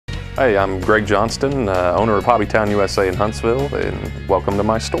Hey, I'm Greg Johnston, owner of Hobbytown USA in Huntsville, and welcome to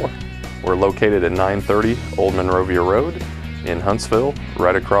my store. We're located at 930 Old Monrovia Road in Huntsville,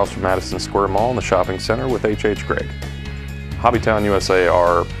 right across from Madison Square Mall in the shopping center with H.H. Gregg. Hobbytown USA,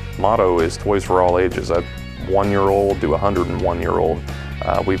 our motto is toys for all ages, at 1-year-old to 101-year-old.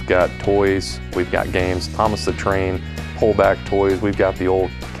 We've got toys, we've got games, Thomas the Train, pullback toys, we've got the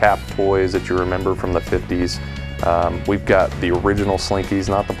old cap toys that you remember from the 50s. We've got the original Slinkies,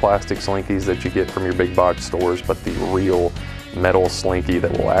 not the plastic Slinkies that you get from your big box stores, but the real metal Slinky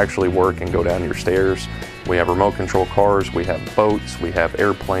that will actually work and go down your stairs. We have remote control cars, we have boats, we have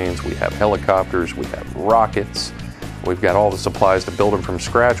airplanes, we have helicopters, we have rockets. We've got all the supplies to build them from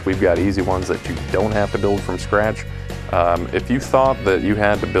scratch. We've got easy ones that you don't have to build from scratch. If you thought that you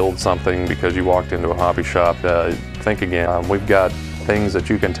had to build something because you walked into a hobby shop, think again. We've got things that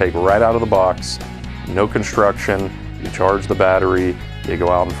you can take right out of the box, no construction, you charge the battery, you go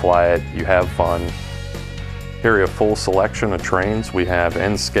out and fly it, you have fun. Carry a full selection of trains. We have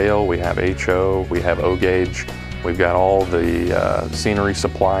N-scale, we have HO, we have O-gauge. We've got all the scenery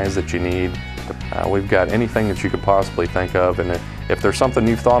supplies that you need. We've got anything that you could possibly think of, and if there's something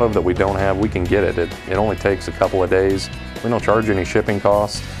you've thought of that we don't have, we can get it. It only takes a couple of days. We don't charge any shipping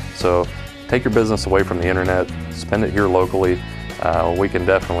costs, so take your business away from the internet, spend it here locally. We can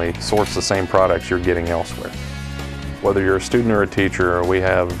definitely source the same products you're getting elsewhere. Whether you're a student or a teacher, we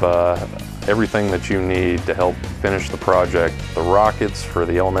have everything that you need to help finish the project. The rockets for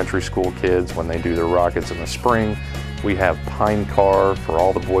the elementary school kids when they do their rockets in the spring. We have Pine Car for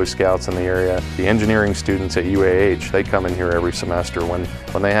all the Boy Scouts in the area. The engineering students at UAH, they come in here every semester when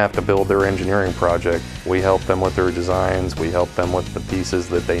they have to build their engineering project. We help them with their designs, we help them with the pieces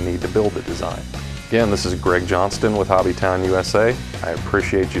that they need to build the design. Again, this is Greg Johnston with Hobbytown USA. I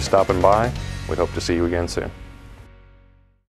appreciate you stopping by. We hope to see you again soon.